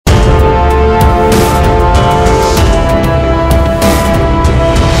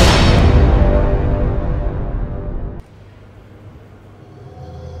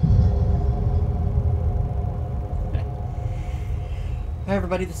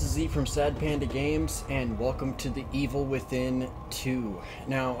everybody, this is Z from Sad Panda Games, and welcome to The Evil Within 2.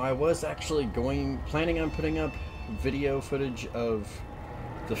 Now, I was actually planning on putting up video footage of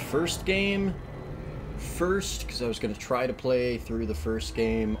the first game first, because I was going to try to play through the first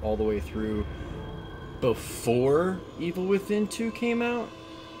game all the way through before Evil Within 2 came out,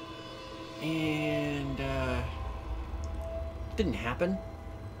 and it didn't happen.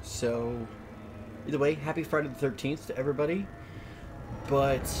 So, either way, happy Friday the 13th to everybody.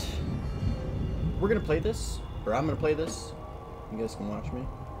 But we're gonna play this, or I'm gonna play this. You guys can watch me,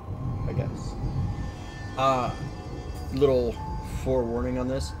 I guess. Little forewarning on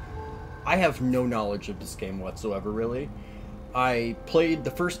this. I have no knowledge of this game whatsoever, really. I played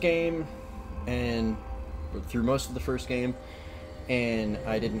the first game and through most of the first game, and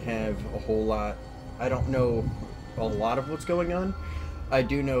I didn't have a whole lot. I don't know a lot of what's going on. I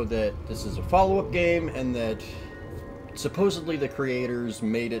do know that this is a follow-up game, and that supposedly the creators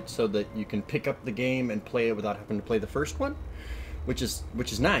made it so that you can pick up the game and play it without having to play the first one, which is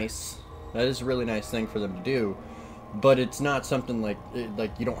nice. That is a really nice thing for them to do, but it's not something like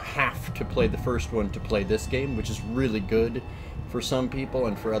you don't have to play the first one to play this game, which is really good for some people,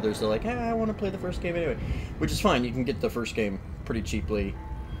 and for others they're like, I want to play the first game anyway, which is fine. You can get the first game pretty cheaply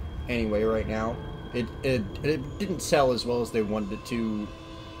anyway right now. It didn't sell as well as they wanted it to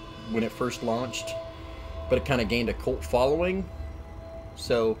when it first launched, but it kind of gained a cult following.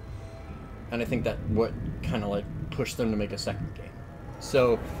 So, and I think that what kind of like pushed them to make a second game.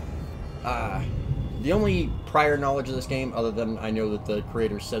 So, the only prior knowledge of this game, other than I know that the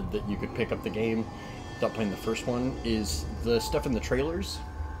creators said that you could pick up the game without playing the first one, is the stuff in the trailers,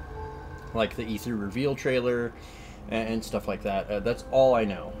 like the E3 reveal trailer and stuff like that. That's all I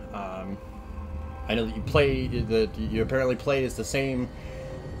know. I know that you apparently play as the same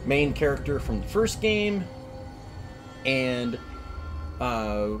main character from the first game, and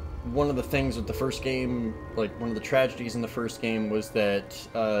one of the things with the first game, like one of the tragedies in the first game, was that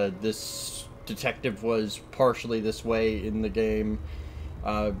this detective was partially this way in the game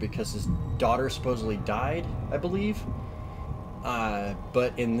because his daughter supposedly died, I believe.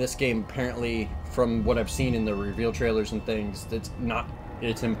 But in this game, apparently, from what I've seen in the reveal trailers and things,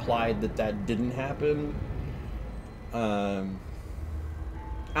 it's implied that that didn't happen. I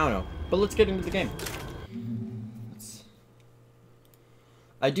don't know, but let's get into the game.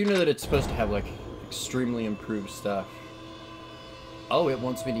 I do know that it's supposed to have like extremely improved stuff. Oh, it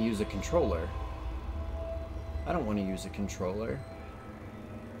wants me to use a controller. I don't want to use a controller.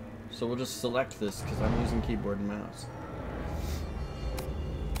 So we'll just select this because I'm using keyboard and mouse.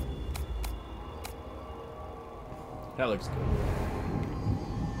 That looks good.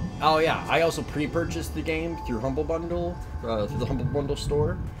 Oh yeah, I also pre-purchased the game through Humble Bundle, through the Humble Bundle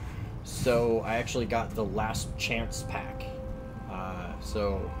store. So I actually got the Last Chance pack.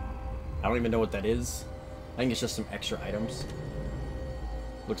 So I don't even know what that is. I think it's just some extra items.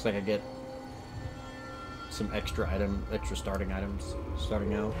 Looks like I get some extra starting items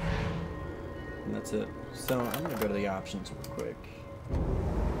starting out, and that's it. So I'm gonna go to the options real quick.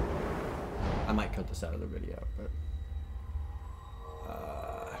 I might cut this out of the video, but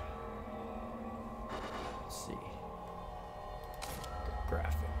let's see.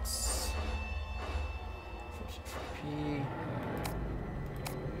 Graphics. 55p.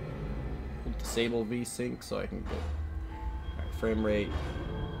 We'll disable VSync so I can get alright, frame rate.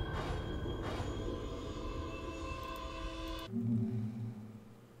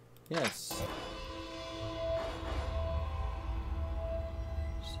 Yes.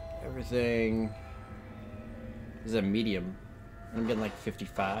 Everything is a medium. I'm getting like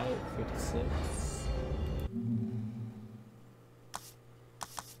 55, 56.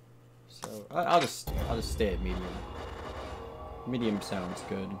 So I'll just stay at medium. Medium sounds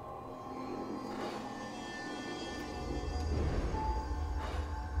good.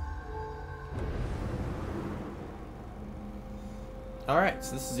 Alright,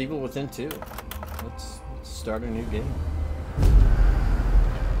 so this is Evil Within 2. Let's start a new game.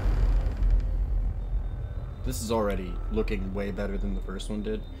 This is already looking way better than the first one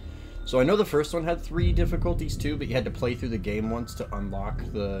did. So I know the first one had 3 difficulties too, but you had to play through the game once to unlock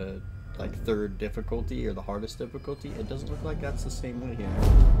the like 3rd difficulty or the hardest difficulty. It doesn't look like that's the same way here.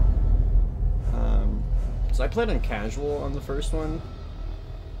 So I played on casual on the first one.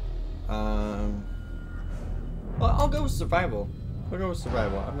 Well, I'll go with survival. I'll go with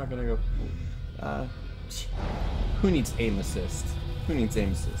survival. I'm not gonna go. Who needs aim assist? Who needs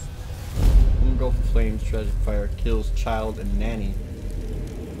aim assist? I'm gonna go for flames, tragic fire, kills, child, and nanny.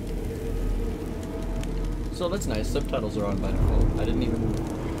 So that's nice. Subtitles are on by default. I didn't even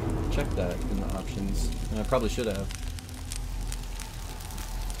check that in the options, and I probably should have.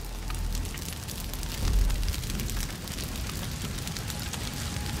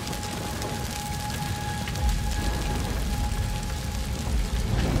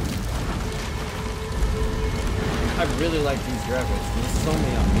 really like these graphics. This is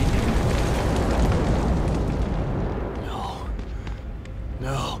only on medium.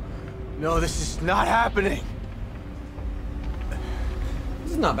 No, this is not happening.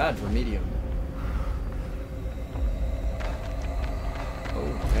 This is not bad for medium.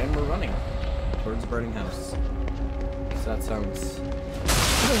 Oh, and we're running towards the burning house. So that sounds...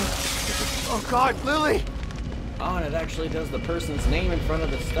 Oh God, Lily! Oh, and it actually does the person's name in front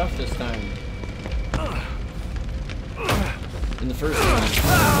of the stuff this time. In the first one,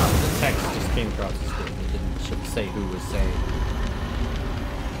 the text just came across the screen. It didn't say who was saying.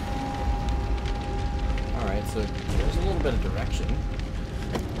 Alright, so there's a little bit of direction.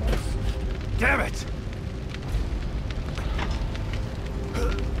 Damn it!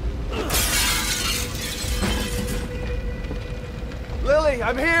 Lily,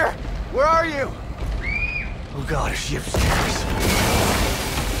 I'm here! Where are you? Oh God, a ship stairs.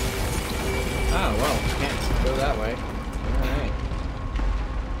 Oh, well, can't go that way. Alright.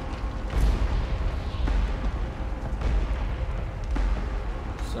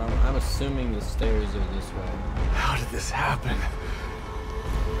 So I'm assuming the stairs are this way. How did this happen?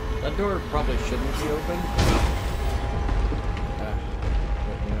 That door probably shouldn't be open. But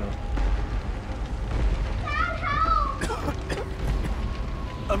you know.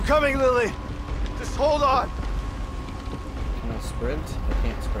 I'm coming, Lily! Just hold on! Can I sprint? I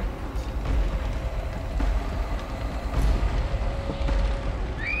can't sprint.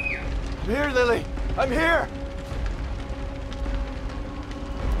 I'm here, Lily! I'm here!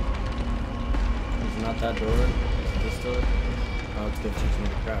 Is it not that door? Is it this door? Oh, it's gonna teach me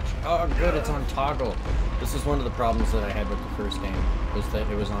to crouch. Oh, good, it's on toggle. This is one of the problems that I had with the first game, was that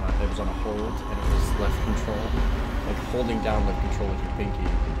it was on a hold and it was left control. Like holding down left control with your pinky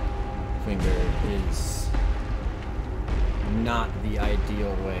finger is not the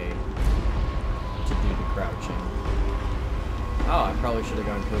ideal way to do the crouching. Oh, I probably should have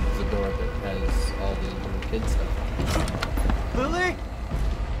gone towards the door that has all the little kid stuff on it. Lily?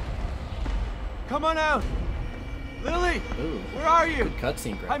 Come on out! Lily! Ooh, where are you? good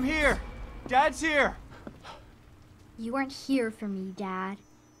cutscene graphics. I'm here! Dad's here! You weren't here for me, Dad.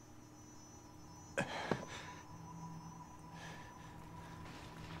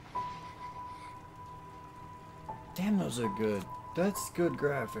 Damn, those are good. That's good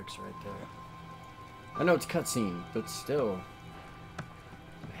graphics right there. I know it's cutscene, but still.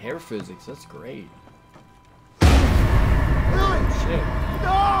 Hair physics, that's great. Lily! Shit.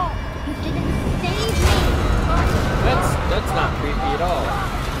 No! You didn't save me! That's not creepy at all.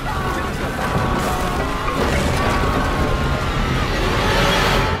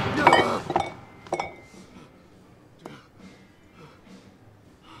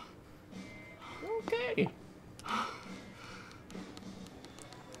 Okay.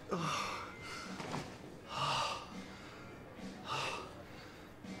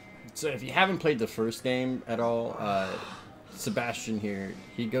 So if you haven't played the first game at all, Sebastian here,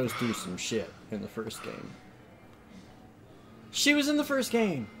 he goes through some shit in the first game. She was in the first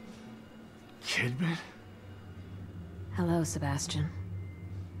game! Kidman? Hello, Sebastian.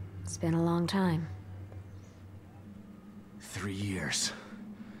 It's been a long time. 3 years.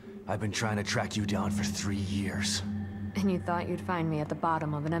 I've been trying to track you down for 3 years. And you thought you'd find me at the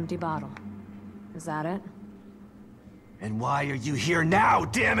bottom of an empty bottle. Is that it? And why are you here now,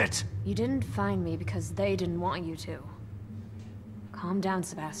 damn it? You didn't find me because they didn't want you to. Calm down,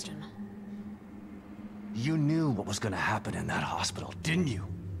 Sebastian. You knew what was gonna happen in that hospital, didn't you?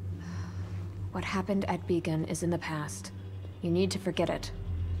 What happened at Beacon is in the past. You need to forget it.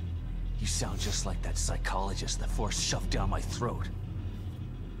 You sound just like that psychologist the Force shoved down my throat.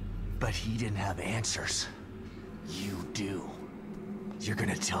 But he didn't have answers. You do. You're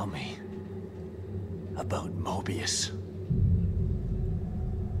gonna tell me about Mobius.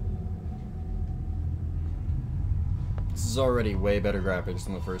 This is already way better graphics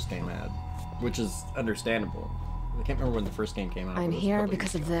than the first game had, which is understandable. I can't remember when the first game came out. I'm here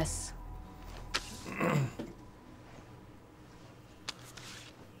because of this.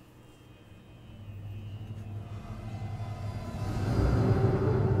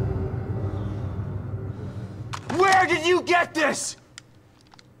 Where did you get this?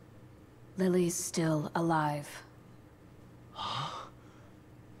 Lily's still alive.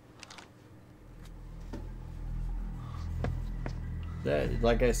 That,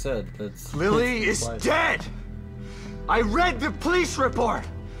 like I said, that's... Lily is dead! I read the police report!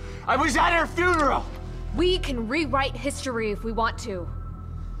 I was at her funeral! We can rewrite history if we want to.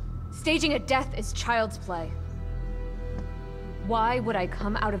 Staging a death is child's play. Why would I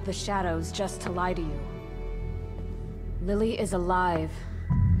come out of the shadows just to lie to you? Lily is alive,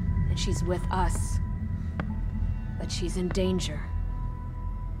 and she's with us. but she's in danger.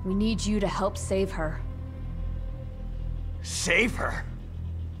 We need you to help save her. Save her?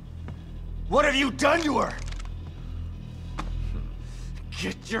 What have you done to her?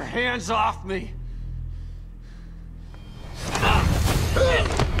 Get your hands off me!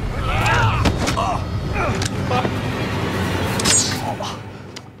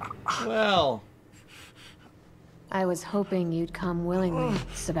 Well, I was hoping you'd come willingly,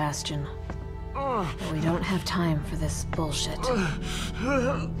 Sebastian. But we don't have time for this bullshit.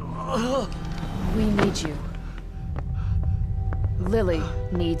 We need you. Lily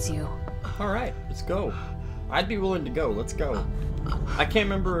needs you. alright, let's go. I'd be willing to go, let's go. I can't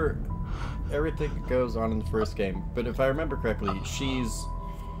remember everything that goes on in the first game, but if I remember correctly, she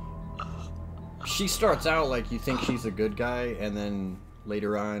starts out like you think she's a good guy, and then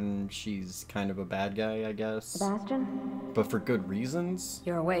later on she's kind of a bad guy, I guess. Sebastian? But for good reasons.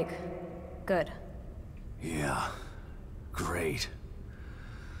 You're awake. Good. Yeah. Great.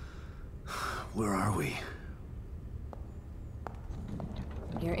 Where are we?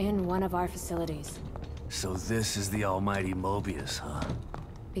 You're in one of our facilities. So this is the almighty Mobius, huh?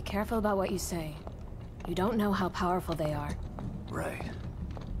 Be careful about what you say. You don't know how powerful they are. Right.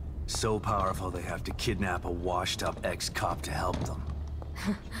 So powerful they have to kidnap a washed-up ex-cop to help them.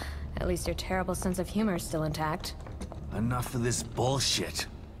 At least your terrible sense of humor is still intact. Enough of this bullshit.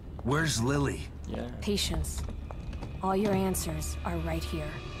 Where's Lily? Yeah. Patience. All your answers are right here.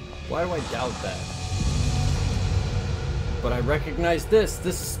 Why do I doubt that? But I recognize this.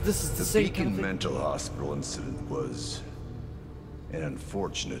 This is the The same Beacon kind of thing. Mental Hospital incident was an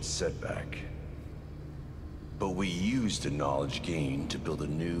unfortunate setback. But we used the knowledge gained to build a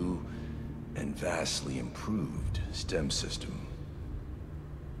new and vastly improved STEM system.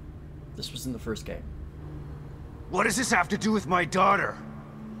 This was in the first game. What does this have to do with my daughter?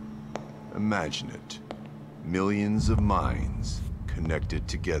 Imagine it. Millions of minds connected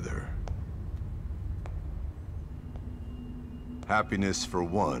together. Happiness for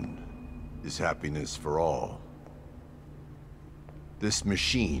one is happiness for all. This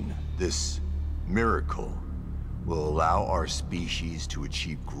machine, this miracle, will allow our species to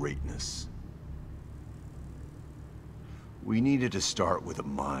achieve greatness. We needed to start with a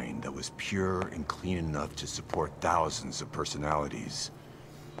mind that was pure and clean enough to support thousands of personalities.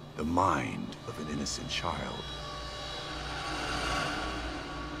 The mind of an innocent child.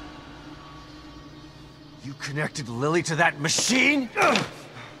 You connected Lily to that machine?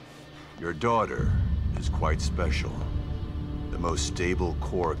 Your daughter is quite special. The most stable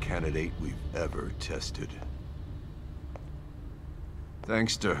core candidate we've ever tested.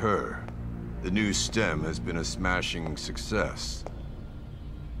 Thanks to her, the new STEM has been a smashing success.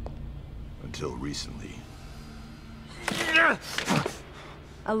 Until recently.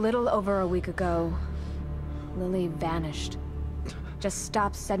 A little over a week ago, Lily vanished. Just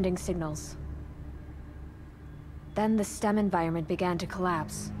stopped sending signals. Then the STEM environment began to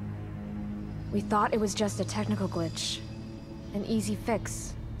collapse. We thought it was just a technical glitch, an easy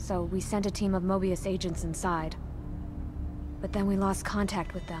fix, so we sent a team of Mobius agents inside. But then we lost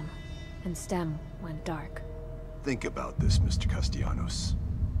contact with them, and STEM went dark. Think about this, Mr. Castellanos.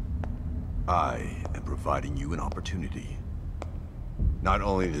 I am providing you an opportunity. Not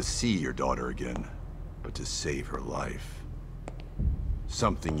only to see your daughter again, but to save her life.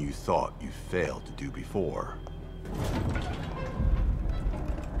 Something you thought you failed to do before.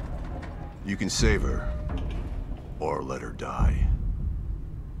 You can save her, or let her die.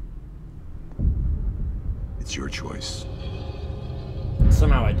 It's your choice.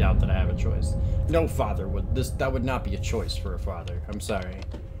 Somehow I doubt that I have a choice. No father would. That would not be a choice for a father. I'm sorry.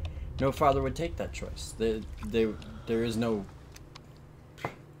 No father would take that choice. There is no.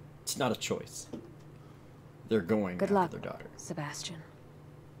 It's not a choice. They're going Good after luck, their daughter. Sebastian.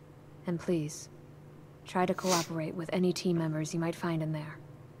 And please, try to cooperate with any team members you might find in there.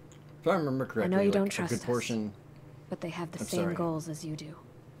 If I remember correctly, I know you like, don't a trust good us. portion. But they have the I'm same sorry. goals as you do.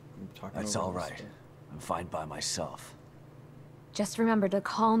 I'm talking That's over all this right. stuff. I'm fine by myself. Just remember to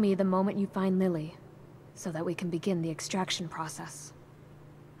call me the moment you find Lily, so that we can begin the extraction process.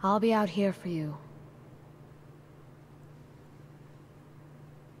 I'll be out here for you.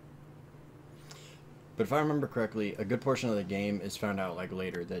 But if I remember correctly, a good portion of the game is found out like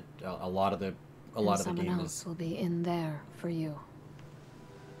later that a lot of the Someone game else is. will be in there for you.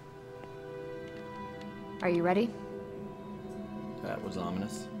 Are you ready? That was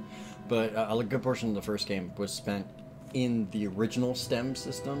ominous. But a good portion of the first game was spent in the original STEM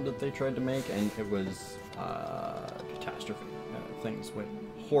system that they tried to make, and it was a catastrophe. Things went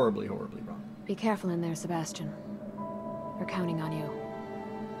horribly, horribly wrong. Be careful in there, Sebastian. We're counting on you.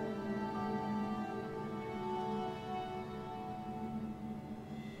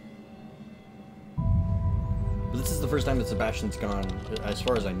 But this is the first time that Sebastian's gone, as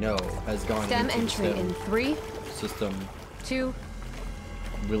far as I know, has gone STEM into entry the STEM in 3, system 2,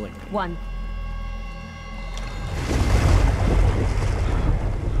 willingly. 1.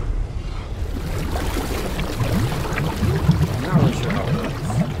 I'm not really sure how it works,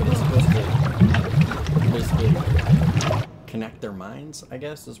 but it's supposed to basically connect their minds, I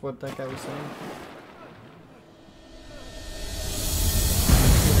guess, is what that guy was saying.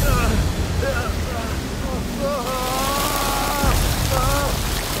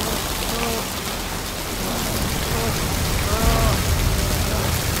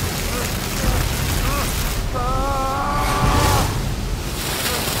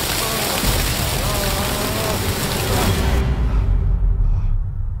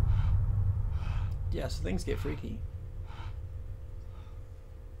 Yeah, so things get freaky.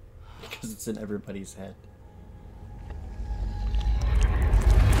 Because it's in everybody's head.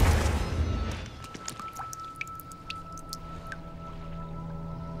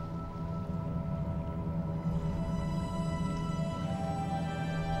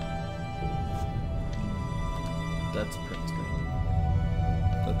 That's a print screen.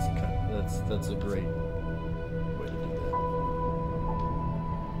 That's a great way to do that.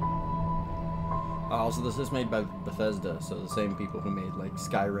 Also, this is made by Bethesda, so the same people who made like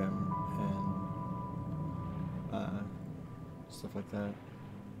Skyrim and stuff like that.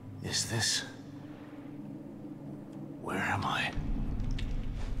 Is this... Where am I?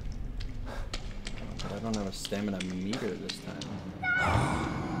 But I don't have a stamina meter this time.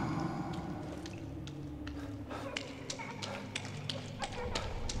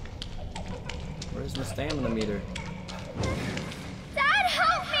 Where's my stamina meter? Dad,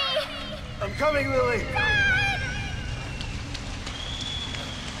 help me! I'm coming, Lily!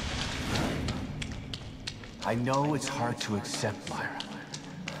 I know it's hard to accept, Myra,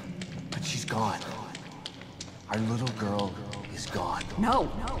 but she's gone. Our little girl is gone.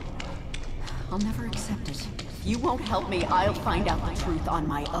 No. I'll never accept it. If you won't help me, I'll find out the truth on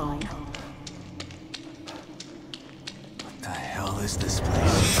my own. What the hell is this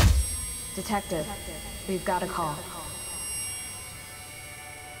place? Detective, we've got a call.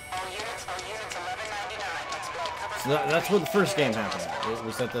 So that's where the first game happened. It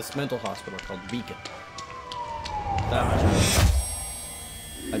was at this mental hospital called Beacon. That much.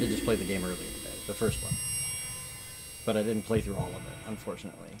 I did just play the game earlier today, the first one. But I didn't play through all of it,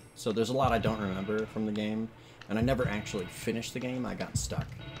 unfortunately. So there's a lot I don't remember from the game, and I never actually finished the game. I got stuck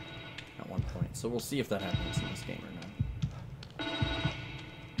at one point. So we'll see if that happens in this game or not.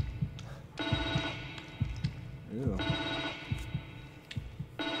 Ooh.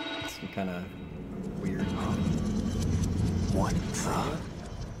 Some kind of weird. What the?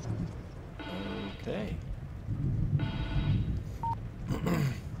 Okay.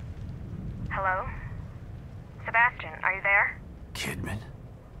 Hello? Sebastian, are you there? Kidman?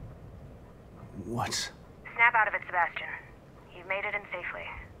 What? Snap out of it, Sebastian. You've made it in safely.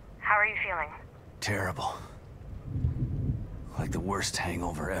 How are you feeling? Terrible. Like the worst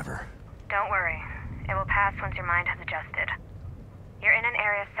hangover ever. Don't worry. It will pass once your mind has adjusted. You're in an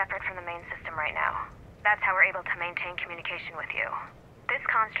area separate from the main system right now. That's how we're able to maintain communication with you. This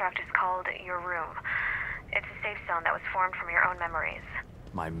construct is called your room. It's a safe zone that was formed from your own memories.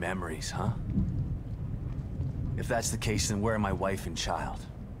 My memories, huh? If that's the case, then where are my wife and child?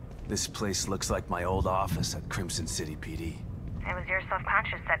 This place looks like my old office at Crimson City PD. It was your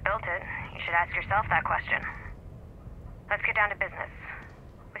self-conscious that built it. You should ask yourself that question. Let's get down to business.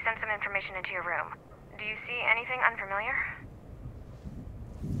 We sent some information into your room. Do you see anything unfamiliar?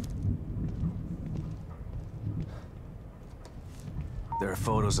 There are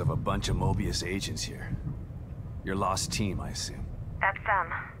photos of a bunch of Mobius agents here. Your lost team, I assume. That's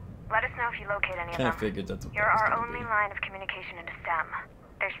them. Let us know if you locate any of them. Kind of figured that's what You're that was our gonna only be. line of communication into STEM.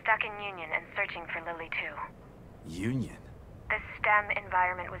 They're stuck in Union and searching for Lily too. Union? This STEM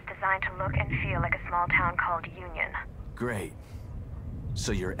environment was designed to look and feel like a small town called Union. Great.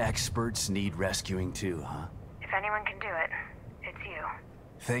 So your experts need rescuing too, huh? If anyone can do it, it's you.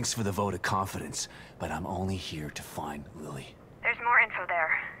 Thanks for the vote of confidence, but I'm only here to find Lily. There's more info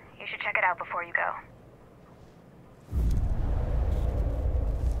there. You should check it out before you go.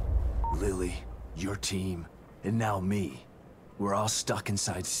 Lily, your team, and now me. We're all stuck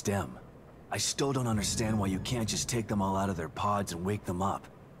inside STEM. I still don't understand why you can't just take them all out of their pods and wake them up.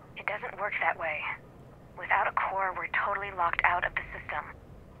 It doesn't work that way. Without a core, we're totally locked out of the system.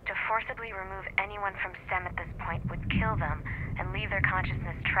 To forcibly remove anyone from STEM at this point would kill them and leave their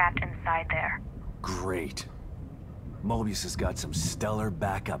consciousness trapped inside there. Great. Mobius has got some stellar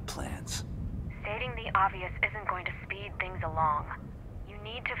backup plans. Stating the obvious isn't going to speed things along. You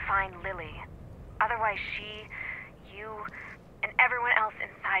need to find Lily. Otherwise she, you, and everyone else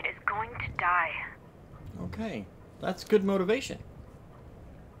inside is going to die. Okay, that's good motivation.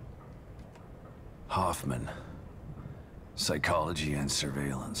 Hoffman. Psychology and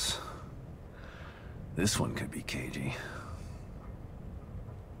surveillance. This one could be cagey.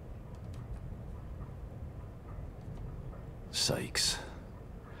 Sykes.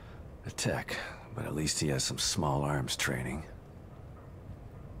 A tech, but at least he has some small arms training.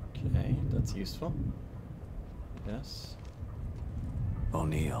 Okay, that's useful. Yes.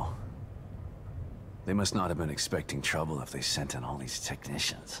 O'Neill. They must not have been expecting trouble if they sent in all these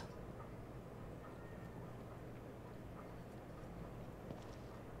technicians.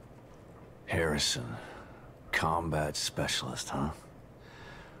 Harrison. Combat specialist, huh?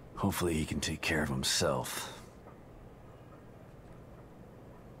 Hopefully he can take care of himself.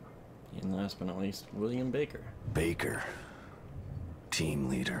 And last but not least, William Baker. Baker. Team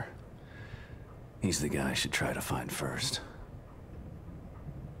leader. He's the guy I should try to find first.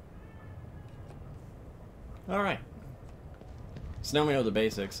 Alright. So now we know the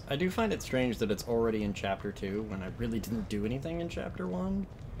basics. I do find it strange that it's already in Chapter 2 when I really didn't do anything in Chapter 1.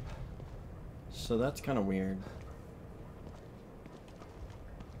 So that's kind of weird.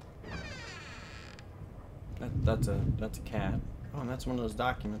 That's a cat. Oh, and that's one of those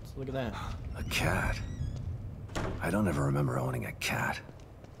documents. Look at that. A cat? I don't ever remember owning a cat.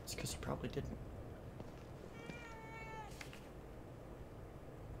 It's because you probably didn't.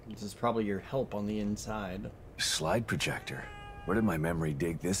 This is probably your help on the inside. Slide projector? Where did my memory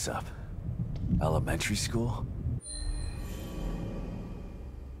dig this up? Elementary school?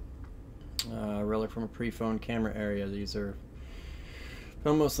 Relic from a pre-phone camera area. These are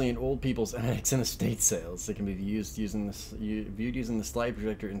found mostly in old people's attics and estate sales. They can be used using this, viewed using the slide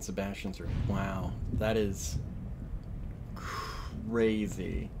projector in Sebastian's room. Wow, that is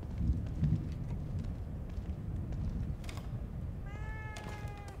crazy.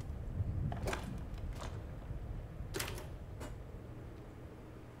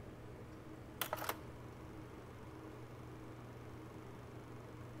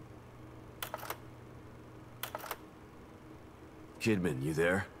 Kidman, you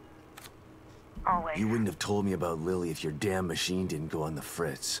there? Always. You wouldn't have told me about Lily if your damn machine didn't go on the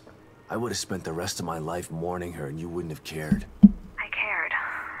fritz. I would have spent the rest of my life mourning her and you wouldn't have cared. I cared,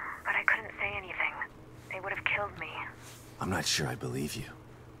 but I couldn't say anything. They would have killed me. I'm not sure I believe you.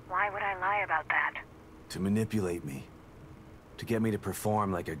 Why would I lie about that? To manipulate me. To get me to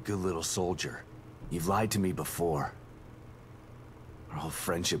perform like a good little soldier. You've lied to me before. Our whole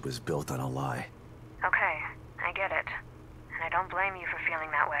friendship was built on a lie. Okay, I get it. And I don't blame you for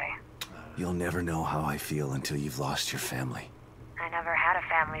feeling that way. You'll never know how I feel until you've lost your family. I never had a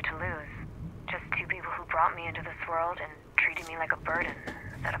family to lose. Just two people who brought me into this world and treated me like a burden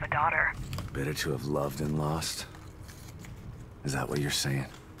instead of a daughter. Better to have loved and lost? Is that what you're saying?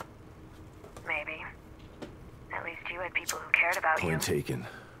 Maybe. At least you had people who cared about you. Point taken.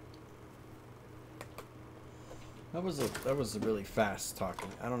 That was a really fast talking.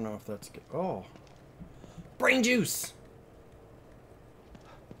 I don't know if that's good. Oh, brain juice.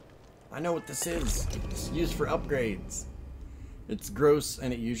 I know what this is. It's used for upgrades. It's gross,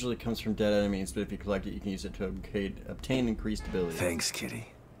 and it usually comes from dead enemies, but if you collect it, you can use it to obtain increased abilities. Thanks,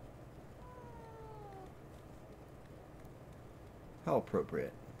 kitty. How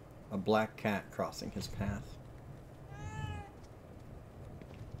appropriate. A black cat crossing his path.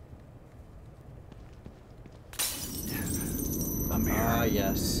 A mirror. Ah,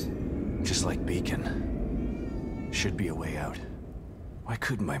 yes. Just like Beacon. Should be a way out. Why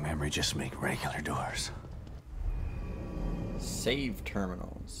couldn't my memory just make regular doors? Save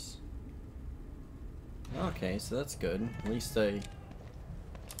terminals. Okay, so that's good. At least they...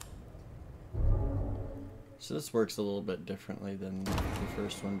 So this works a little bit differently than the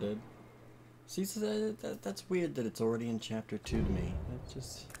first one did. See, so that's weird that it's already in Chapter 2 to me. It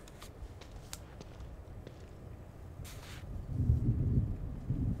just...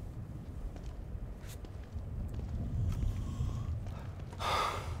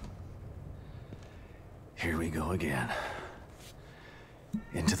 Here we go again.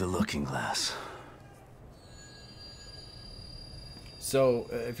 Into the looking glass. So,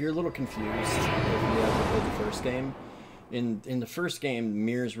 if you're a little confused, if you haven't played the first game, in the first game,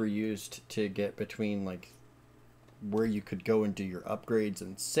 mirrors were used to get between, like, where you could go and do your upgrades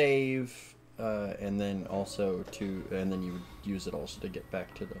and save, and then also and then you would use it also to get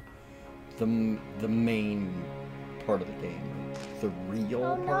back to the main part of the game. The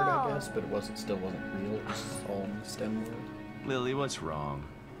real part, I guess, but it still wasn't real. It was all in the STEM world. Lily, what's wrong?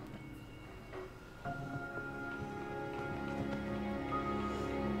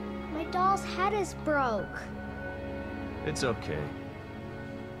 My doll's head is broke. It's okay.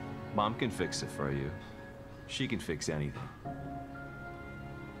 Mom can fix it for you. She can fix anything.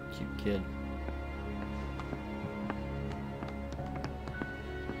 Cute kid.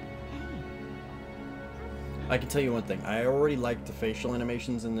 I can tell you one thing. I already like the facial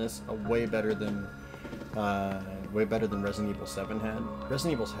animations in this way better than Resident Evil 7 had.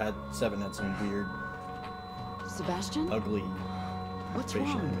 Resident Evil 7 had some weird, Sebastian? ugly What's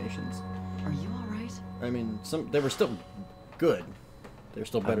facial wrong? animations. Are you alright? I mean, they were still good. They're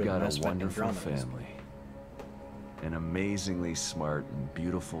still better I've got than Mass a Effect wonderful Andromeda. family. An amazingly smart and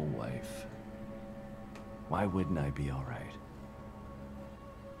beautiful wife. Why wouldn't I be all right?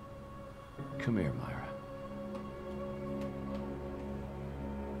 Come here, Myra.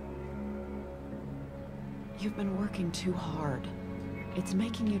 You've been working too hard. It's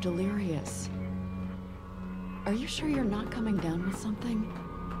making you delirious. Are you sure you're not coming down with something?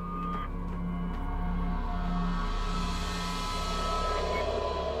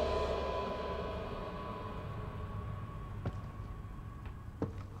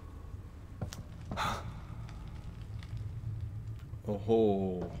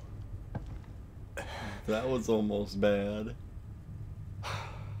 Oh, that was almost bad.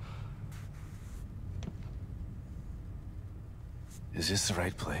 Is this the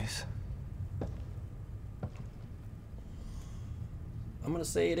right place? I'm gonna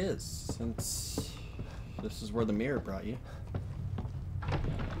say it is, since this is where the mirror brought you. The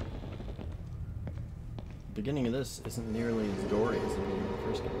beginning of this isn't nearly as gory as the beginning of the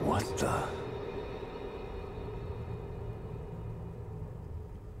first game. What the?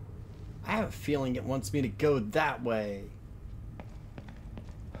 I have a feeling it wants me to go that way.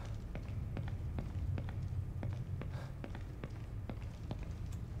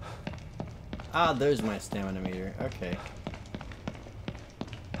 Ah, there's my stamina meter. Okay.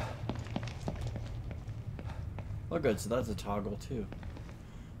 Oh good, so that's a toggle too.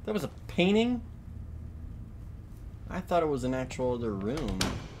 That was a painting? I thought it was an actual other room.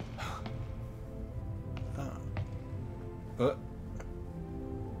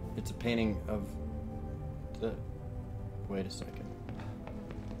 It's a painting of the... Wait a second.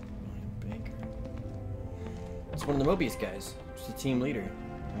 William Baker. It's one of the Mobius guys. It's the team leader,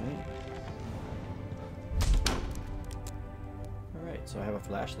 right? Alright, so I have a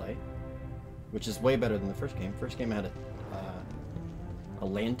flashlight, which is way better than the first game. First game had a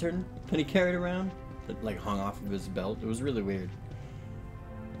lantern that he carried around that like hung off of his belt. It was really weird.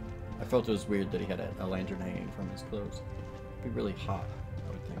 I felt it was weird that he had a lantern hanging from his clothes. It'd be really hot,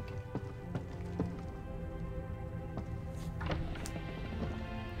 I would think.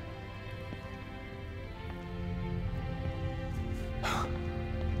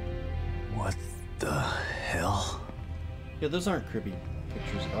 What the hell? Yeah, those aren't creepy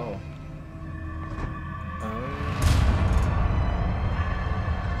pictures at all.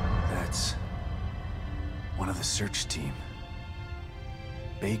 That's one of the search team.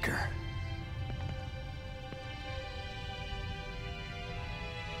 Baker.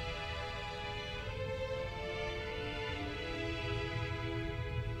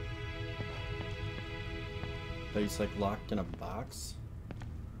 But he's like locked in a box.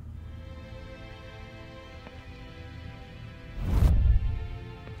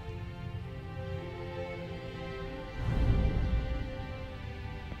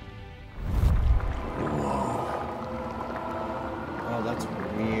 Oh, that's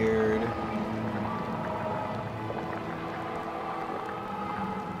weird.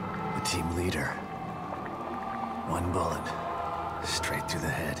 The team leader. One bullet. Straight through the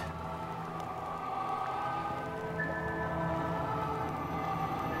head.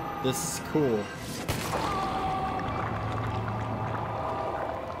 This is cool.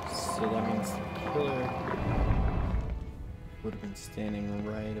 So that means the killer would have been standing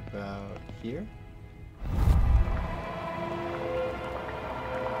right about here.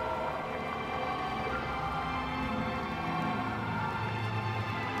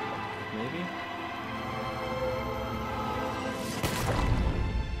 Maybe?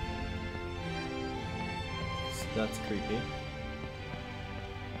 So that's creepy.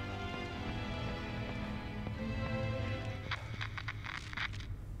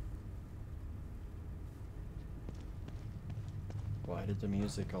 Why did the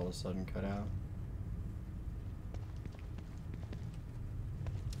music all of a sudden cut out?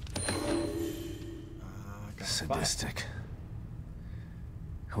 Got Sadistic.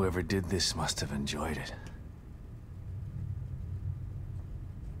 Whoever did this must have enjoyed it.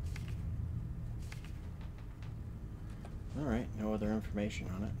 Alright, no other information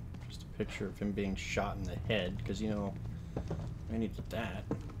on it. Just a picture of him being shot in the head, because, you know, I needed that.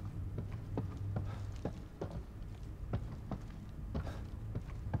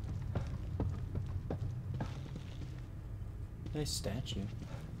 Nice statue.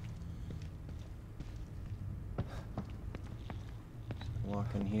 Walk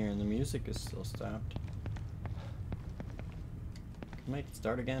in here and the music is still stopped. Can I make it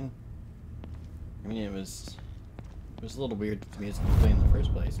start again? I mean, it was a little weird that the music was playing in the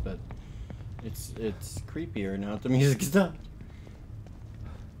first place, but it's creepier now that the music stopped.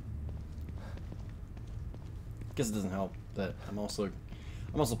 Guess it doesn't help that I'm also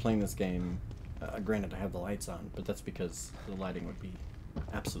playing this game. Granted, I have the lights on, but that's because the lighting would be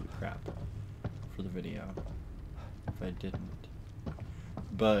absolute crap for the video if I didn't.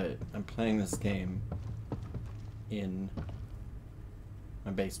 But I'm playing this game in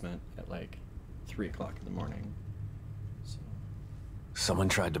my basement at like 3 o'clock in the morning. So. Someone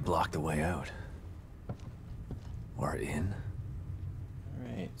tried to block the way out. Or in.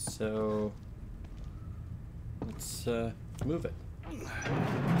 Alright, so let's move it.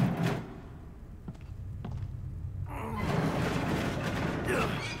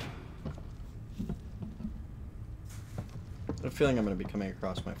 I have a feeling I'm going to be coming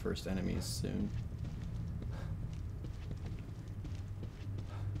across my first enemies soon.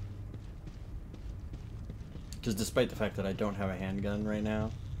 Because despite the fact that I don't have a handgun right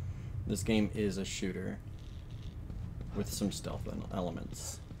now, this game is a shooter with some stealth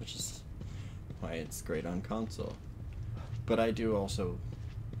elements, which is why it's great on console. But I do also...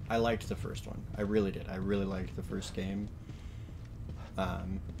 I liked the first one. I really did. I really liked the first game.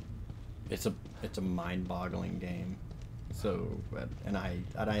 It's a mind-boggling game. So, and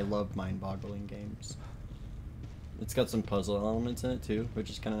I love mind-boggling games. It's got some puzzle elements in it too, which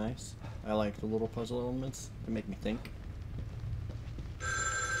is kind of nice. I like the little puzzle elements. They make me think.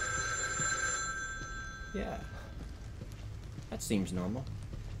 Yeah. That seems normal.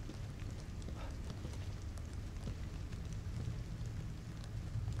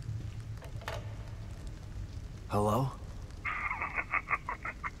 Hello?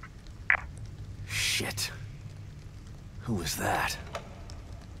 Shit. Who was that?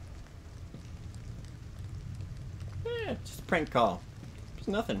 Yeah, just a prank call. It's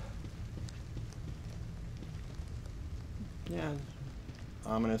nothing. Yeah.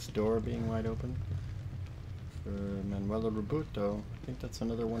 Ominous door being wide open. For Manuela Robuto. I think that's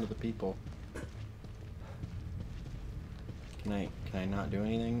another one of the people. Can I not do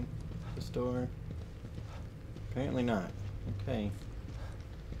anything with this door? Apparently not. Okay.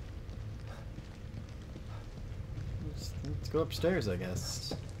 Let's go upstairs, I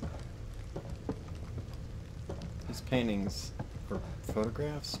guess. These paintings, or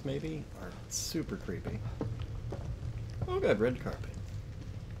photographs, maybe, are super creepy. Oh good, red carpet.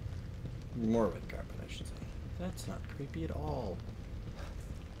 More red carpet, I should say. That's not creepy at all.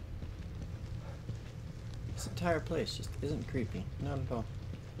 This entire place just isn't creepy. Not at all.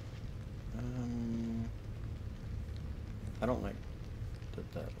 I don't like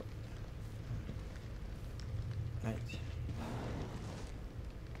that look. Right.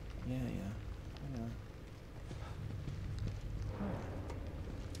 Yeah.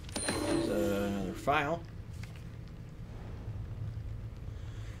 There's another file.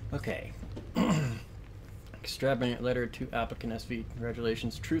 Okay. Extravagant letter to applicant SV.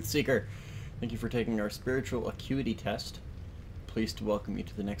 Congratulations, Truth Seeker. Thank you for taking our spiritual acuity test. Pleased to welcome you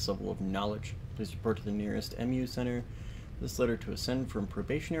to the next level of knowledge. Please report to the nearest MU center. This letter to ascend from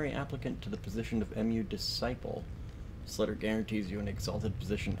probationary applicant to the position of MU disciple. This letter guarantees you an exalted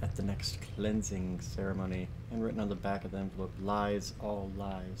position at the next cleansing ceremony. And written on the back of the envelope, lies, all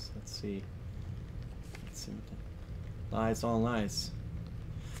lies. Let's see. Lies, all lies.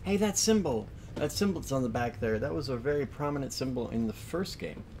 Hey, that symbol! That symbol that's on the back there, that was a very prominent symbol in the first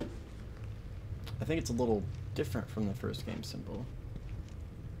game. I think it's a little different from the first game symbol.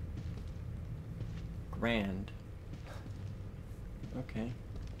 Grand. Okay.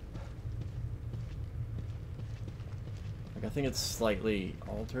 Like, I think it's slightly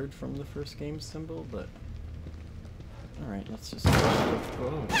altered from the first game symbol, but... Alright, let's just...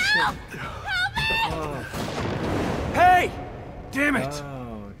 Oh, shit. Oh. Hey! Damn it!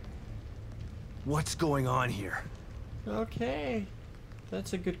 Oh. What's going on here? Okay.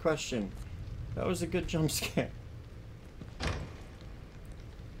 That's a good question. That was a good jump scare.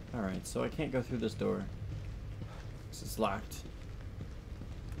 Alright, so I can't go through this door. This is locked.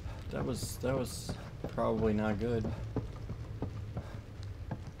 That was probably not good.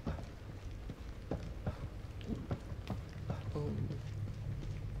 Oh.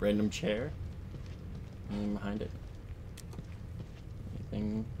 Random chair. Anything behind it?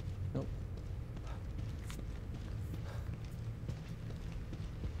 Anything? Nope.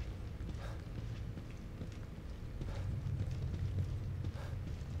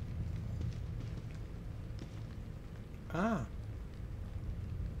 Ah,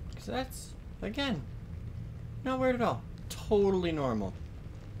 Because that's, again, not weird at all. Totally normal.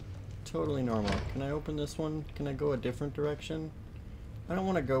 Totally normal. Can I open this one? Can I go a different direction? I don't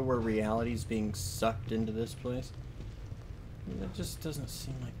want to go where reality's being sucked into this place. That just doesn't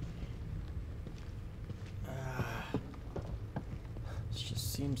seem like... This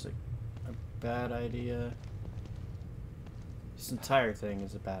just seems like a bad idea. This entire thing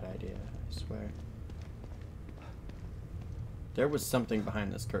is a bad idea, I swear. There was something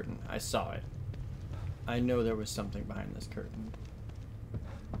behind this curtain. I saw it. I know there was something behind this curtain.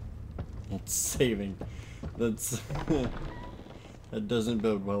 It's saving. That's... That doesn't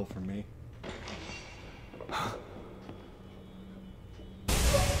bode well for me.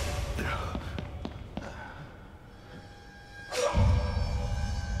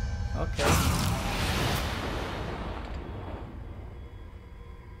 Okay.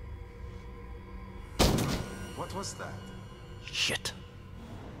 What was that? Shit.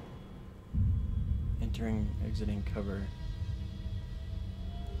 Entering, exiting cover.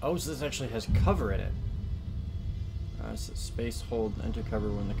 Oh, so this actually has cover in it. So space, hold, enter cover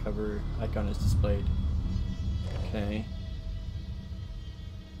when the cover icon is displayed. Okay.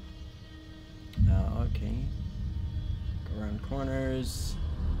 Okay. Go around corners.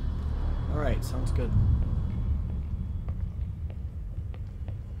 Alright, sounds good.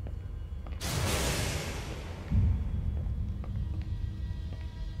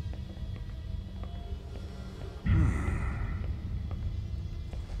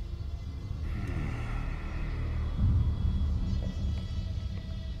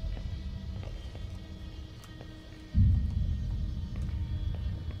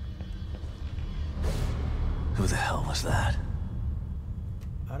 Who the hell was that?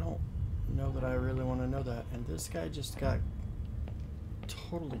 I don't know that I really want to know that. And this guy just got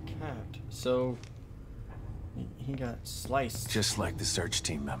totally capped. So he got sliced. Just like the search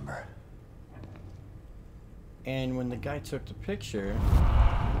team member. And when the guy took the picture,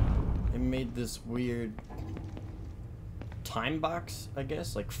 it made this weird time box, I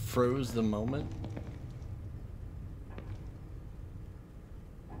guess, like froze the moment.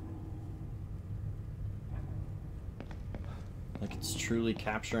 Like it's truly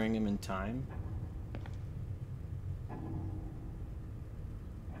capturing him in time.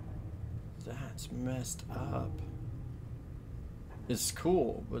 That's messed up. It's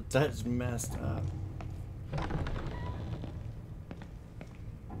cool, but that's messed up.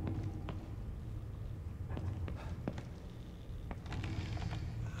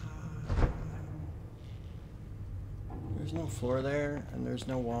 There's no floor there, and there's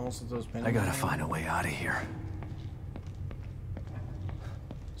no walls with those panels. I gotta find a way out of here.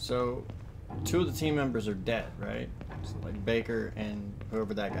 So, two of the team members are dead, right? So, like Baker and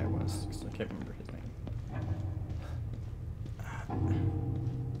whoever that guy was, 'cause I can't remember his name.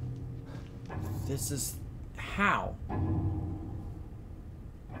 This is how?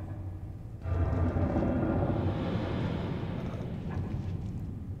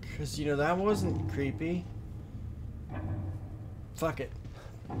 Because, you know, that wasn't creepy. Fuck it.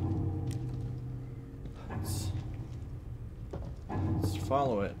 Let's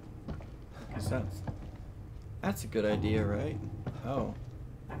follow it. Because that's a good idea, right? Oh.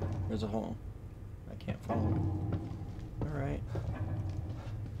 There's a hole. I can't follow it. Alright.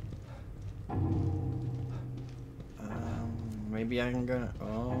 Maybe I can go...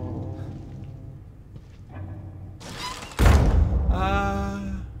 Oh.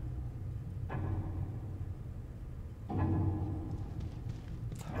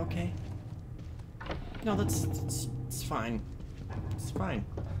 Okay. No, it's fine. It's fine.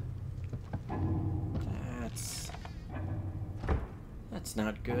 That's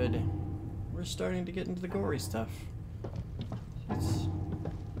not good. We're starting to get into the gory stuff. This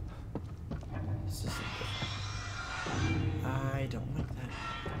isn't good. I don't like that.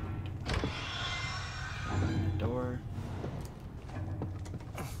 Open the door.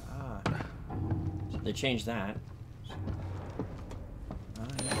 So they changed that.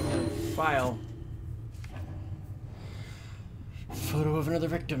 File. Photo of another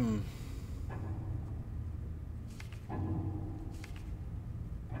victim.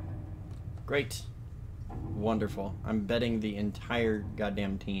 Great. Wonderful. I'm betting the entire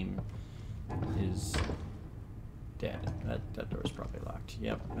goddamn team is dead. That door's probably locked.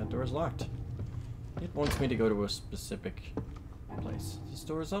 Yep, that door's locked. It wants me to go to a specific place. This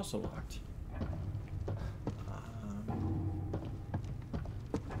door is also locked.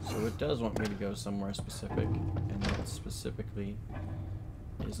 So it does want me to go somewhere specific, and that specifically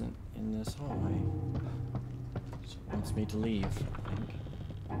isn't in this hallway. So it wants me to leave, I think.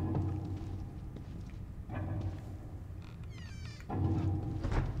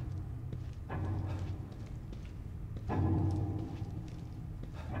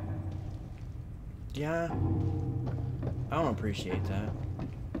 Yeah. I don't appreciate that.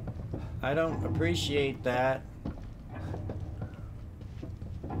 I don't appreciate that.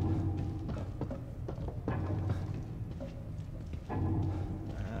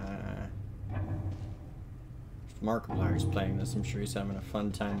 If Markiplier's playing this, I'm sure he's having a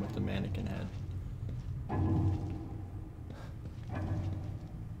fun time with the mannequin head.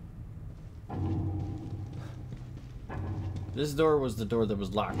 This door was the door that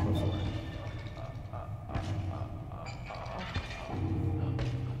was locked before.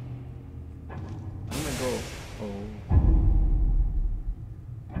 I'm gonna go. Oh.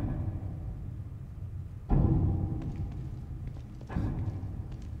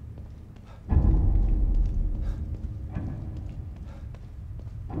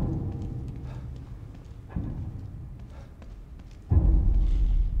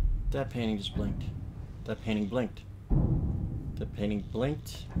 That painting just blinked. That painting blinked. The painting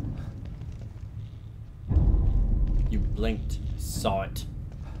blinked. You blinked, saw it.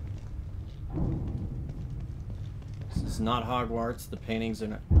 This is not Hogwarts. The paintings are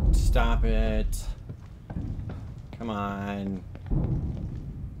not. Stop it. Come on.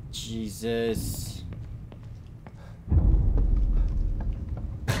 Jesus.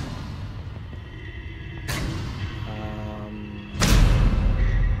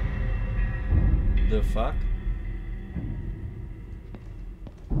 The fuck?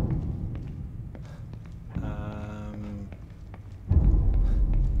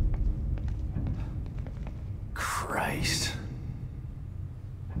 Christ.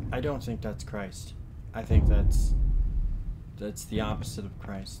 I don't think that's Christ. I think that's the opposite of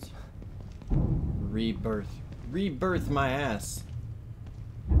Christ. Rebirth. Rebirth my ass.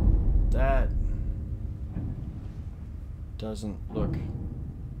 That doesn't look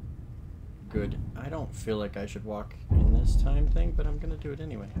good. I don't feel like I should walk in this time thing, but I'm gonna do it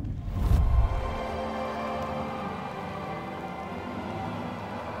anyway.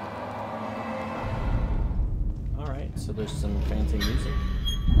 Alright, so there's some fancy music.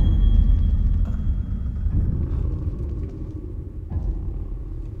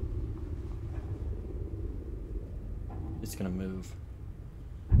 It's gonna move.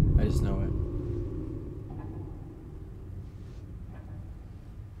 I just know it.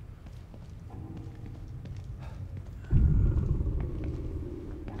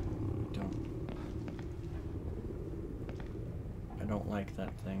 I don't like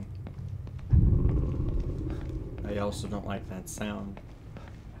that thing. I also don't like that sound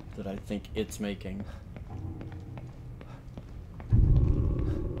that I think it's making.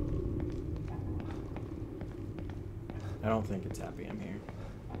 I don't think it's happy I'm here.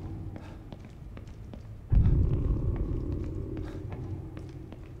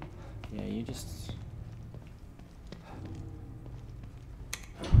 Yeah, you just...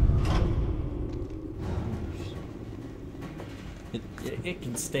 It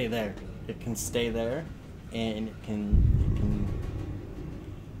can stay there. It can stay there, and it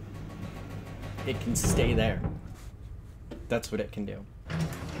can stay there. That's what it can do.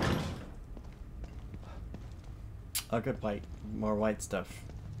 Oh, good white. More white stuff.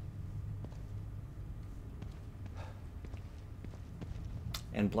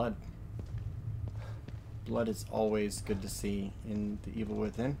 And blood. Blood is always good to see in The Evil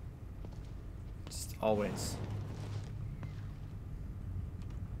Within. Just always.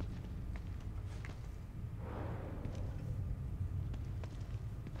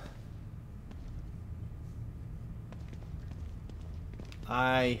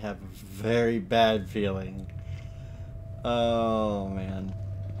 I have a very bad feeling. Oh, man.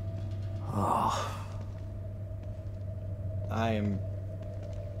 Oh. I am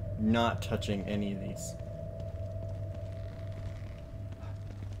not touching any of these.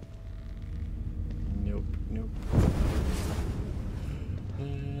 Nope, nope.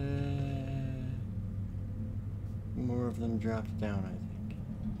 More of them dropped down, I think.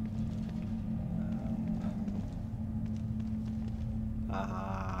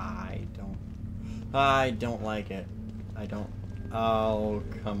 I don't like it. I don't. Oh,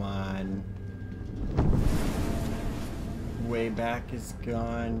 come on. Way back is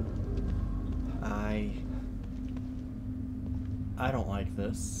gone. I don't like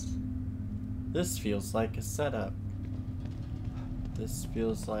this. This feels like a setup. This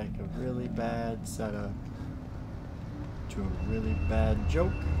feels like a really bad setup to a really bad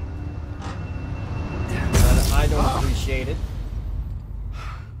joke. But I don't appreciate it.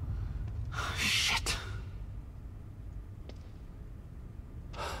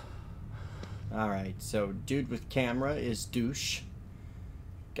 Alright, so dude with camera is douche.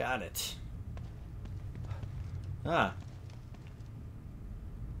 Got it. Ah.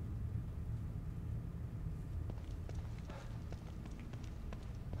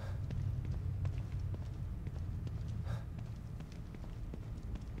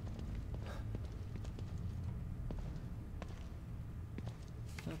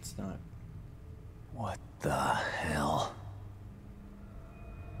 it's not. What the hell?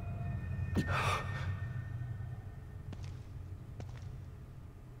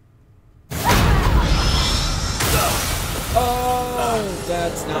 Oh,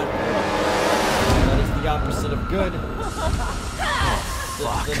 that's not good. That is the opposite of good.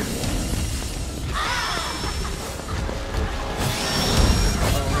 Fuck.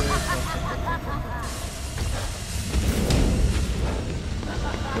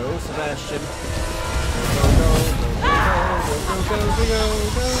 Go, Sebastian. Go, go, go, go, go,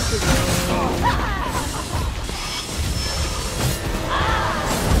 go, go, go, go, go.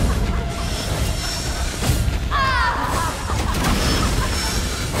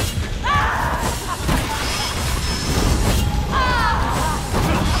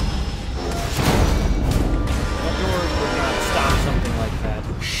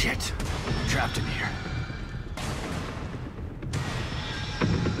 Shit! I'm trapped in here.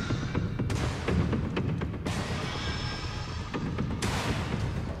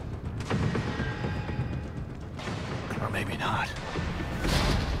 Or maybe not.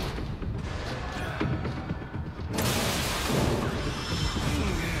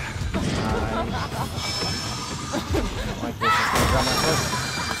 Like this, it's gonna grab my foot.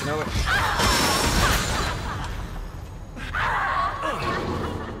 Just know it.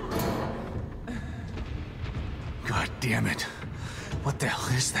 God damn it. What the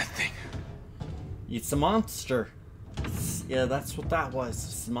hell is that thing? It's a monster. Yeah, that's what that was.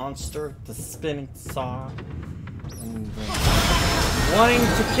 It's a monster, the spinning saw. And, wanting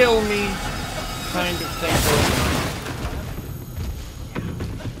to kill me kind of thing.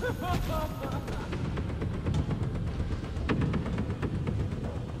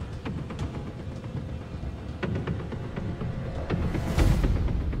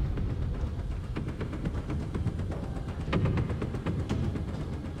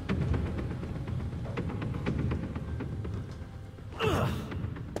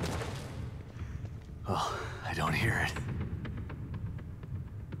 Oh, I don't hear it.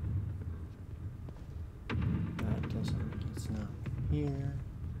 That doesn't, it's not here.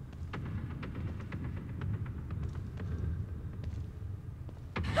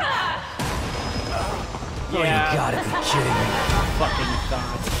 Oh, you gotta be kidding me. Fucking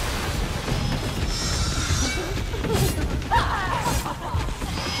thought.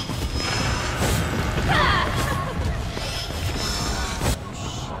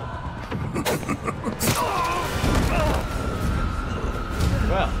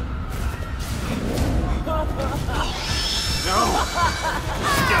 Well.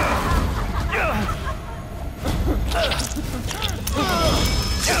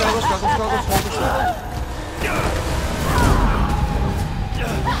 Struggle.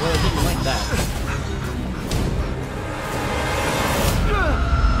 Well, I didn't like that.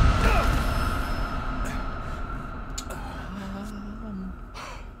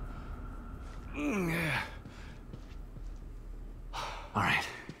 All right.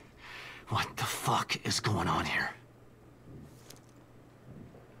 What the fuck is going on here?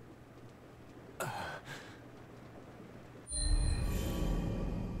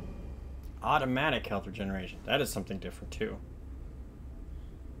 Automatic health regeneration. That is something different too.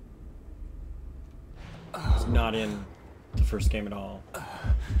 It's not in the first game at all.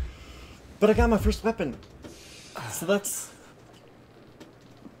 But I got my first weapon. So that's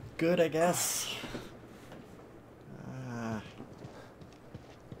good, I guess.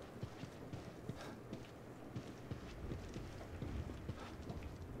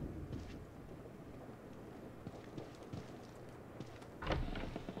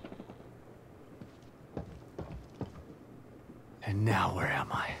 And now where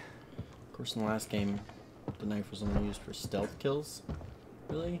am I? Of course, in the last game, the knife was only used for stealth kills.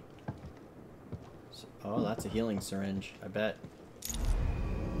 Really? So, oh, that's a healing syringe, I bet.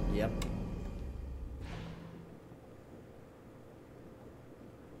 Yep.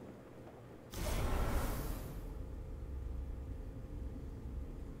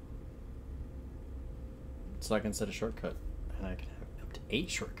 So I can set a shortcut, and I can have up to 8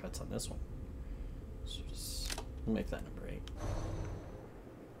 shortcuts on this one. So just make that number 8.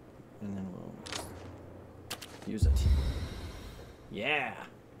 And then we'll use it. Yeah!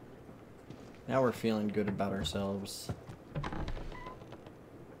 Now we're feeling good about ourselves.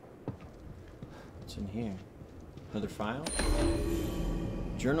 What's in here? Another file?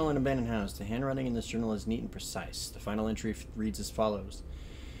 Journal in Abandoned House. The handwriting in this journal is neat and precise. The final entry reads as follows.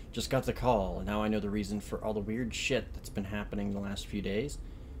 Just got the call, and now I know the reason for all the weird shit that's been happening the last few days.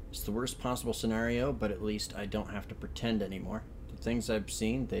 It's the worst possible scenario, but at least I don't have to pretend anymore. The things I've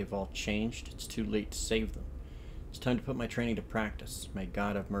seen, they've all changed. It's too late to save them. It's time to put my training to practice. May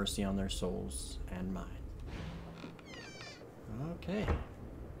God have mercy on their souls and mine. Okay.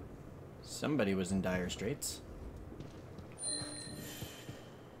 Somebody was in dire straits.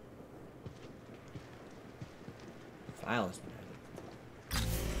 File has been added.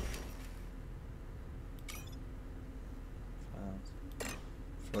 Files.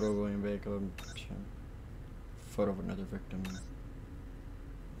 Photo of William Baker. Photo of another victim.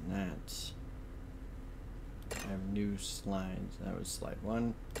 That. I have new slides. That was slide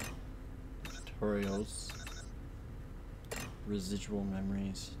 1. Tutorials. Residual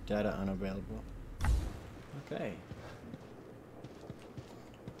memories. Data unavailable. Okay.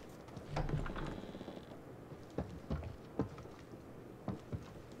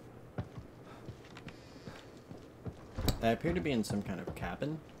 I appear to be in some kind of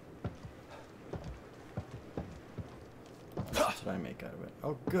cabin. What did I make out of it?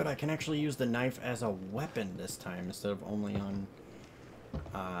 Oh good, I can actually use the knife as a weapon this time instead of only on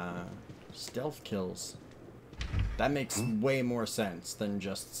stealth kills. That makes way more sense than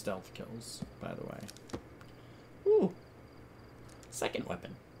just stealth kills, by the way. Ooh. Second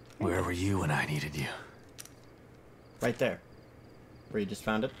weapon. Where were you when I needed you? Right there. Where you just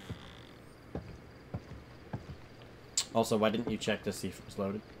found it. Also, why didn't you check to see if it was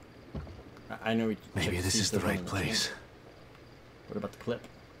loaded? I know we... Maybe this is the right place. What about the clip?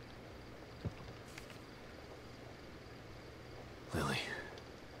 Lily,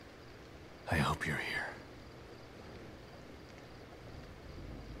 I hope you're here.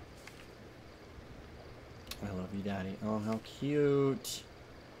 I love you, Daddy. Oh, how cute.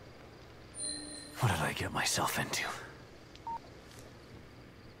 What did I get myself into?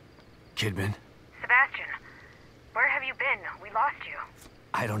 Kidman? Sebastian, where have you been? We lost you.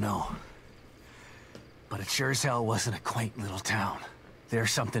 I don't know. But it sure as hell wasn't a quaint little town.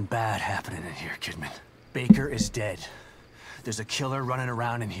 There's something bad happening in here, Kidman. Baker is dead. There's a killer running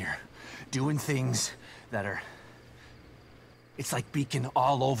around in here, doing things that are... It's like Beacon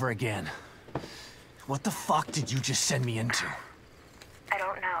all over again. What the fuck did you just send me into? I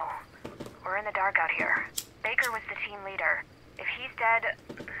don't know. We're in the dark out here. Baker was the team leader. If he's dead,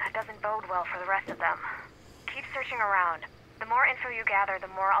 that doesn't bode well for the rest of them. Keep searching around. The more info you gather, the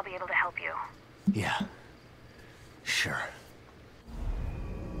more I'll be able to help you. Yeah. Sure.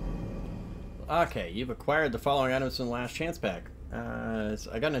 Okay, you've acquired the following items from the Last Chance Pack. So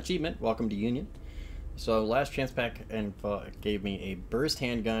I got an achievement, Welcome to Union. So Last Chance Pack gave me a burst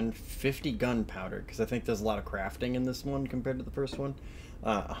handgun, 50 gunpowder, because I think there's a lot of crafting in this one compared to the first one.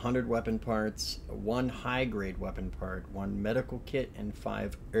 100 weapon parts, 1 high-grade weapon part, 1 medical kit, and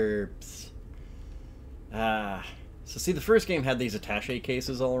 5 herbs. So see, the first game had these attaché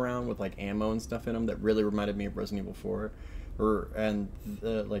cases all around with like ammo and stuff in them that really reminded me of Resident Evil 4.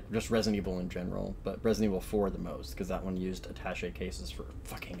 Like just Resident Evil in general, but Resident Evil 4 the most, because that one used attaché cases for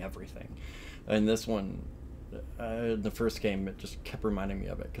fucking everything. And this one, the first game, it just kept reminding me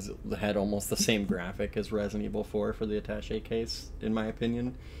of it, because it had almost the same graphic as Resident Evil 4 for the attaché case, in my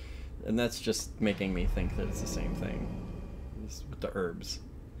opinion. And that's just making me think that it's the same thing with the herbs.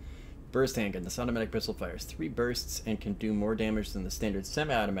 Burst handgun. This automatic pistol fires 3 bursts and can do more damage than the standard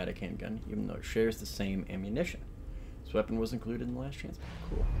semi-automatic handgun, even though it shares the same ammunition. This weapon was included in the Last Chance.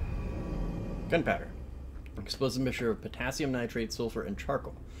 Cool. Gunpowder. Explosive mixture of potassium nitrate, sulfur, and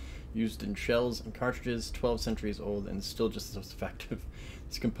charcoal. Used in shells and cartridges, 12 centuries old, and still just as effective.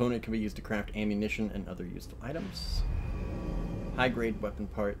 This component can be used to craft ammunition and other useful items. High-grade weapon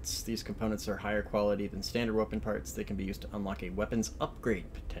parts. These components are higher quality than standard weapon parts. They can be used to unlock a weapon's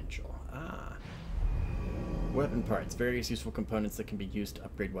upgrade potential. Weapon parts. Various useful components that can be used to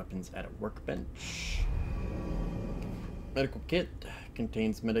upgrade weapons at a workbench. Medical kit.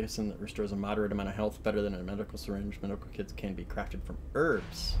 Contains medicine that restores a moderate amount of health, better than a medical syringe. Medical kits can be crafted from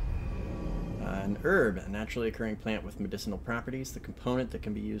herbs. An herb, a naturally occurring plant with medicinal properties. The component that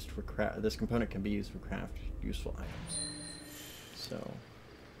can be used for this component can be used for craft useful items. So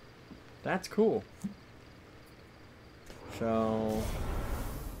that's cool. So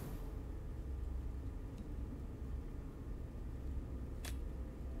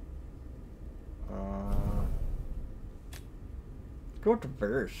go with the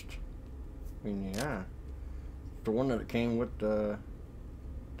burst. I mean, yeah, the one that came with the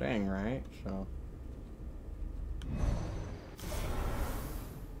thing, right? So.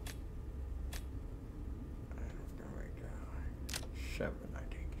 There we go. 7, I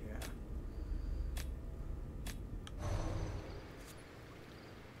think, yeah.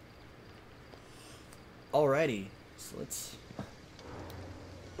 Alrighty, so let's.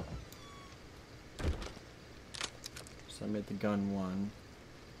 So I made the gun 1.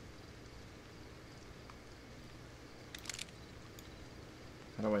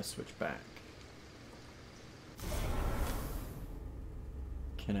 How do I switch back?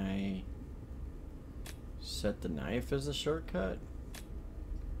 Can I set the knife as a shortcut?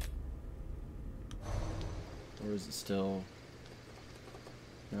 Or is it still...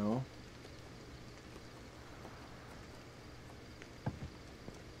 No?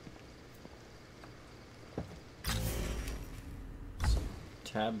 So,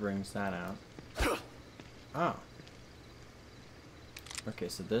 tab brings that out. Oh. Okay,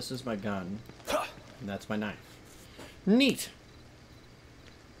 so this is my gun, and that's my knife. Neat!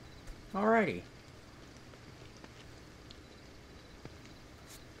 Alrighty.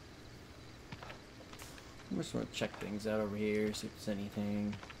 I just want to check things out over here, see if there's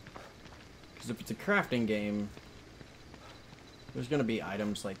anything. Because if it's a crafting game, there's going to be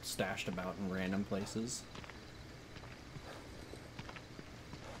items like stashed about in random places.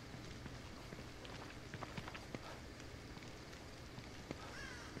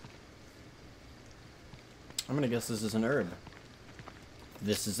 I'm going to guess this is an herb.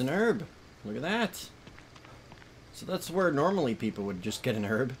 This is an herb. Look at that. So that's where normally people would just get an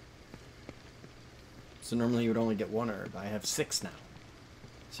herb. So normally you would only get one herb. I have 6 now.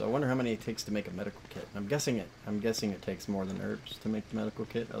 So I wonder how many it takes to make a medical kit. I'm guessing it takes more than herbs to make the medical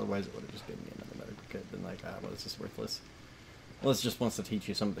kit. Otherwise it would have just given me another medical kit. Been like, ah, well, it's just worthless. Well, it just wants to teach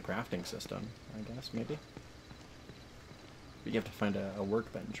you some of the crafting system, I guess, maybe. But you have to find a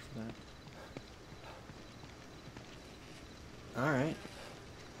workbench for that. Alright.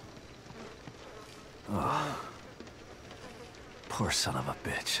 Oh. Poor son of a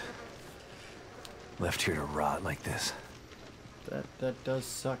bitch. Left here to rot like this. That does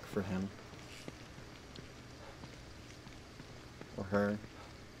suck for him. Or her.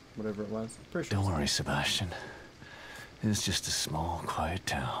 Whatever it was. Pretty sure Don't worry, Sebastian. It's just a small, quiet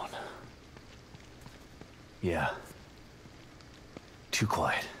town. Yeah. Too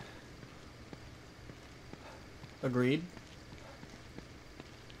quiet. Agreed.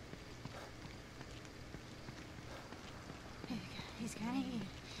 He's gonna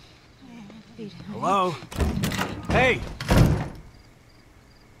eat. Hello? Hey!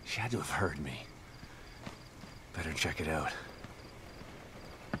 She had to have heard me. Better check it out.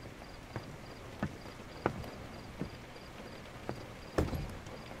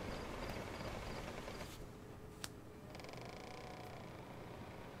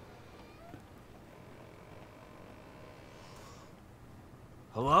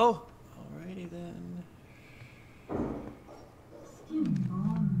 Hello? Alrighty then. Skin and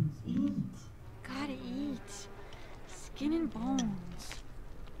bones, eat. Gotta eat. Skin and bones.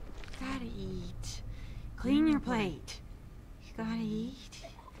 Gotta eat. Clean your plate. You gotta eat.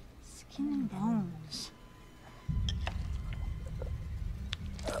 Skin and bones.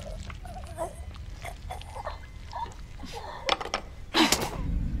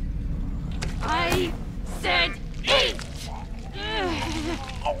 I said eat!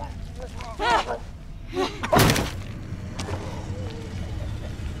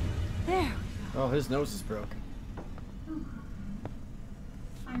 There. Oh, his nose is broken.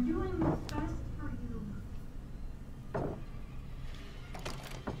 I'm doing what's best for you.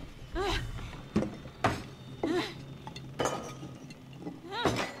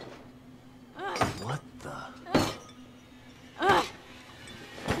 What the?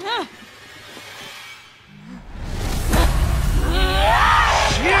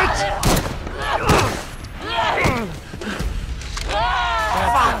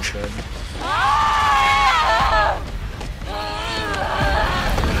 That's not good.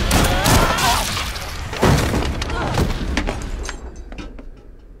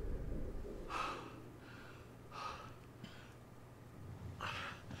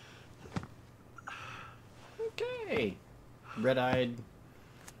 Okay. Red-eyed,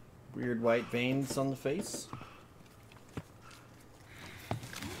 weird white veins on the face.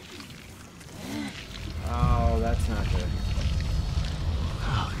 Oh, that's not good.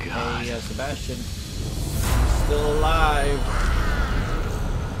 Oh, God. Hey, Sebastian. Still alive.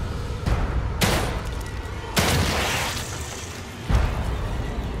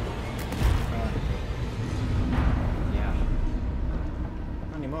 Yeah.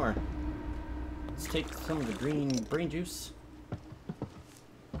 Not anymore. Let's take some of the green brain juice.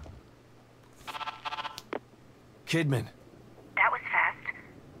 Kidman. That was fast.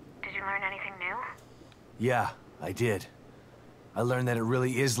 Did you learn anything new? Yeah, I did. I learned that it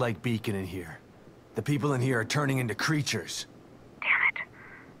really is like Beacon in here. The people in here are turning into creatures. Damn it.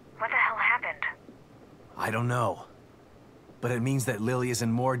 What the hell happened? I don't know. But it means that Lily is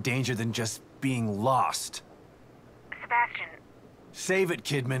in more danger than just being lost. Sebastian, Save it,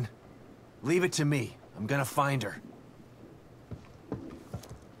 Kidman. Leave it to me. I'm gonna find her.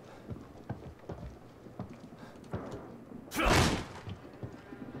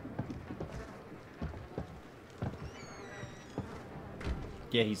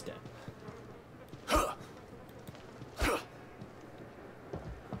 Yeah, he's dead.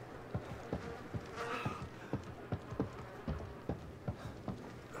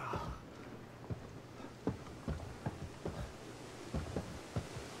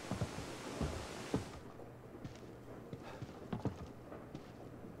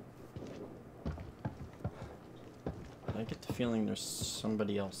 I get the feeling there's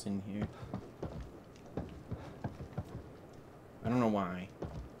somebody else in here. I don't know why.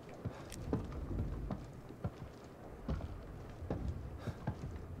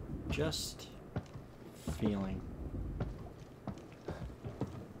 Just feeling.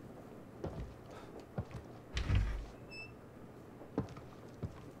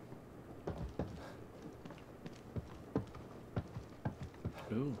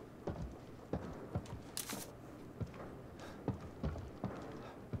 Ooh.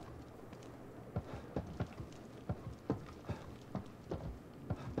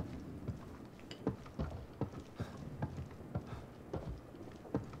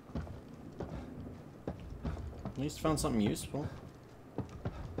 At least found something useful.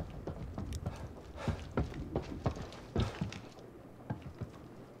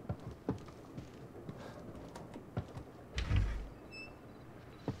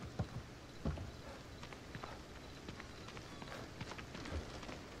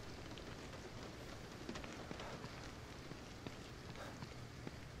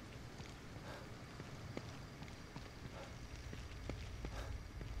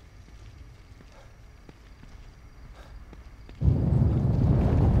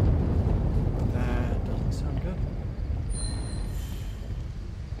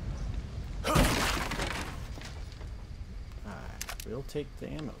 We'll take the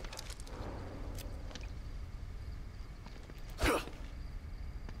ammo.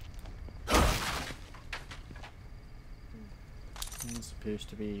 This appears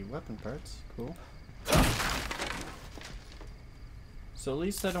to be weapon parts. Cool. So at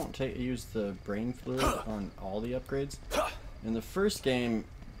least I don't use the brain fluid on all the upgrades. In the first game,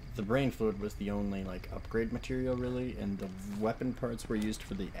 the brain fluid was the only like upgrade material really, and the weapon parts were used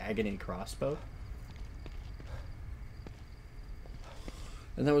for the agony crossbow.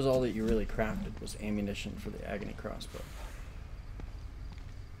 And that was all that you really crafted, was ammunition for the agony crossbow.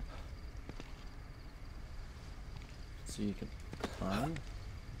 So you could climb.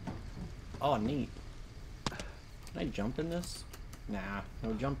 Oh, neat. Can I jump in this? Nah,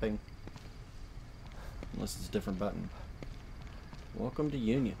 no jumping. Unless it's a different button. Welcome to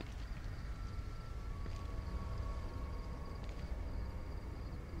Union.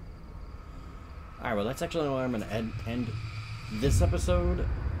 Alright, well that's actually why I'm going to end this episode,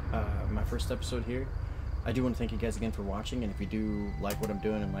 my first episode here. I do want to thank you guys again for watching, and if you do like what I'm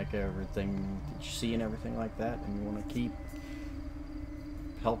doing and like everything that you see and everything like that, and you want to keep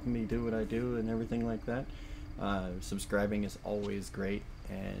helping me do what I do and everything like that, subscribing is always great,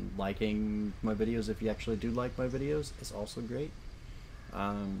 and liking my videos if you actually do like my videos is also great.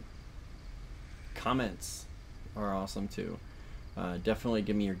 Comments are awesome too. Definitely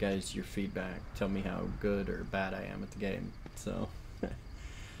give me your feedback. Tell me how good or bad I am at the game. So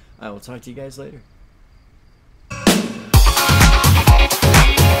I will talk to you guys later.